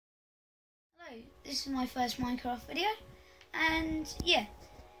This is my first Minecraft video, and yeah,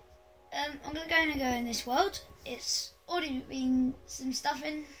 I'm gonna go in this world. It's already been some stuff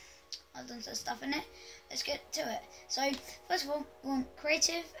in. I've done some stuff in it. Let's get to it. So first of all, you want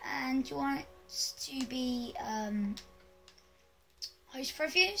creative, and you want it to be host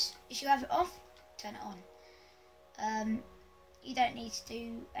previews. If you have it off, turn it on. You don't need to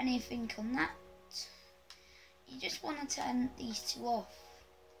do anything on that. You just want to turn these two off.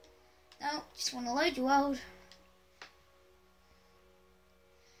 Now, just want to load your world.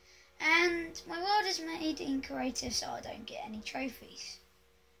 And my world is made in creative, so I don't get any trophies.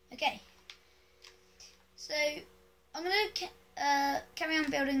 Okay. So, I'm going to carry on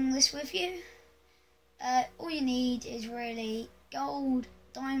building this with you. All you need is really gold,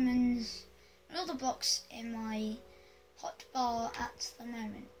 diamonds, and all the blocks in my hotbar at the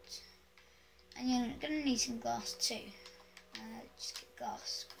moment. And you're going to need some glass too. Just get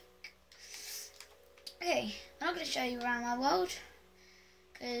glass quick. Okay, I'm not going to show you around my world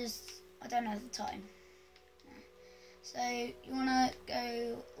because I don't have the time. So you want to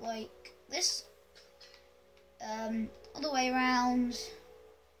go like this, all the way around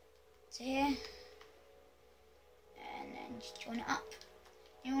to here, and then just join it up.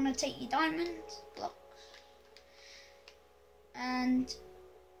 You want to take your diamond blocks, and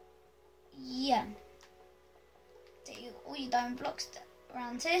yeah, take all your diamond blocks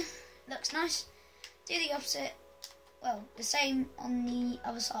around here. Looks nice. Do the opposite, well, the same on the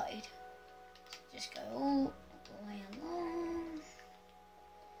other side. So just go all the way along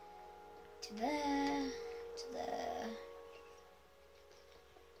to there, to there.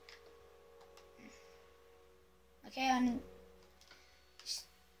 Okay, I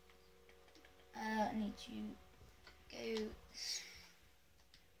need to go.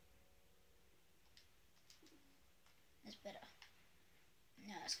 That's better.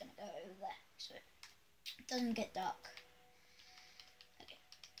 Now it's gonna go over there, so it doesn't get dark. Okay,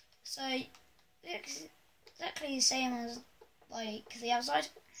 so it's exactly the same as like the outside.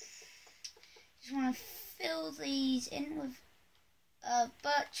 Just want to fill these in with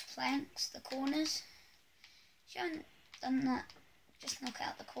birch planks, the corners. If you haven't done that, just knock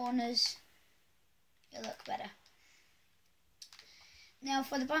out the corners. It'll look better. Now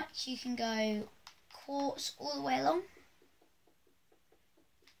for the back, you can go quartz all the way along,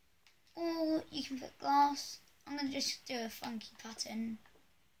 or you can put glass. I'm going to just do a funky pattern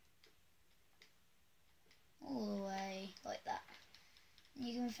all the way like that.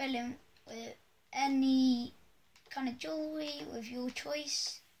 You can fill in with any kind of jewellery with your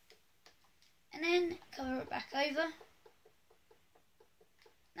choice, and then cover it back over.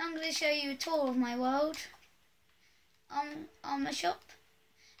 Now I'm going to show you a tour of my world on my shop.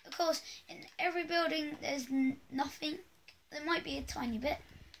 Of course, in every building there's nothing. There might be a tiny bit.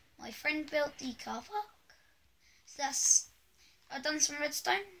 My friend built the car park. So I've done some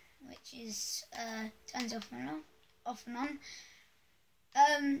redstone, which is turns off and on.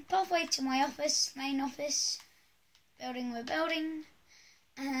 Pathway to my office, main office. Building we're building.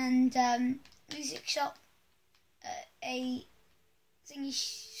 And music shop. A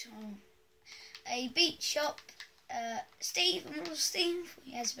beat shop. Steve, Model Steve,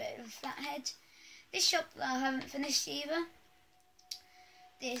 he has a bit of a flat head. This shop that I haven't finished either.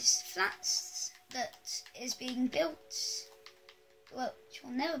 This flats that is being built, well, which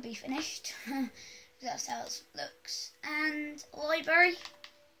will never be finished. That's how it looks. And library,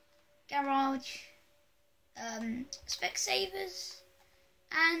 garage, Specsavers,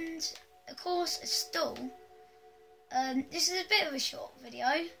 and of course a stall. This is a bit of a short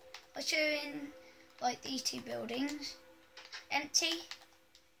video. I'll show you in like these two buildings. Empty.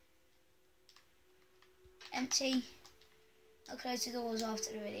 I'll close the doors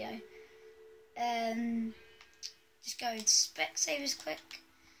after the video. Just go to Specsavers quick.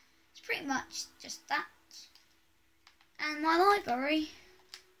 It's pretty much just that. And my library,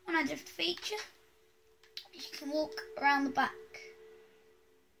 one added feature, you can walk around the back.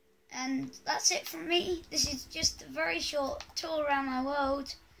 And that's it from me. This is just a very short tour around my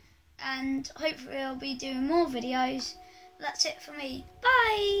world, and hopefully I'll be doing more videos. That's it for me.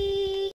 Bye!